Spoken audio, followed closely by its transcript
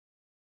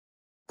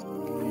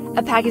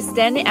A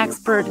Pakistani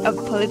expert of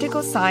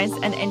political science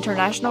and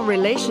international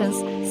relations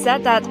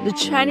said that the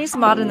Chinese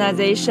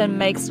modernization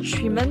makes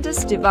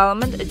tremendous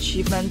development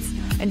achievements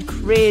and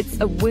creates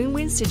a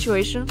win-win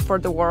situation for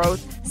the world,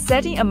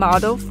 setting a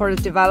model for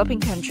the developing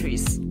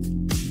countries.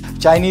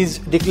 Chinese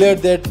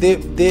declared that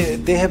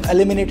they have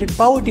eliminated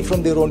poverty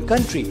from their own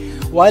country,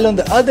 while on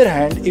the other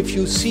hand, if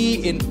you see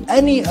in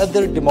any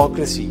other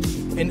democracy,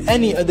 in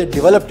any other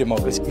developed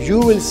democracy, you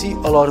will see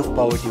a lot of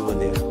poverty over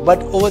there.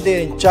 But over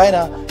there in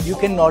China, you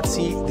cannot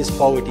see this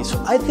poverty.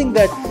 So I think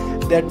that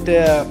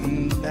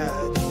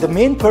the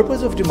main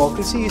purpose of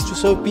democracy is to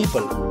serve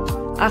people.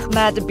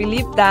 Ahmed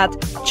believed that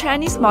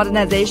Chinese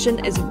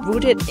modernization is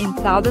rooted in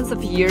thousands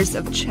of years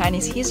of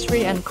Chinese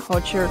history and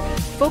culture,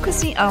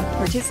 focusing on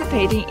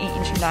participating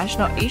in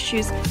international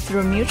issues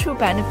through mutual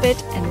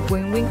benefit and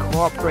win-win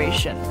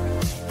cooperation.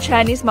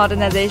 Chinese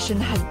modernization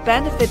has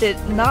benefited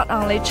not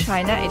only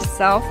China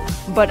itself,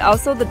 but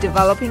also the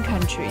developing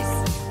countries.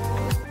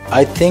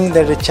 I think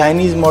that the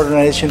Chinese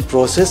modernization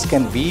process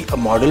can be a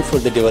model for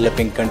the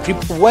developing country.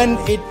 When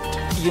it,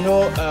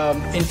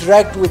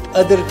 interact with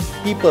other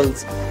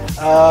peoples,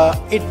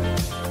 it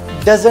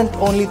doesn't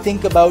only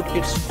think about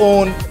its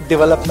own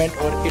development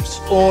or its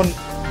own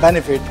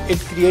benefit. It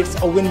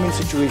creates a win-win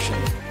situation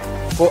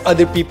for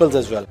other peoples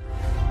as well.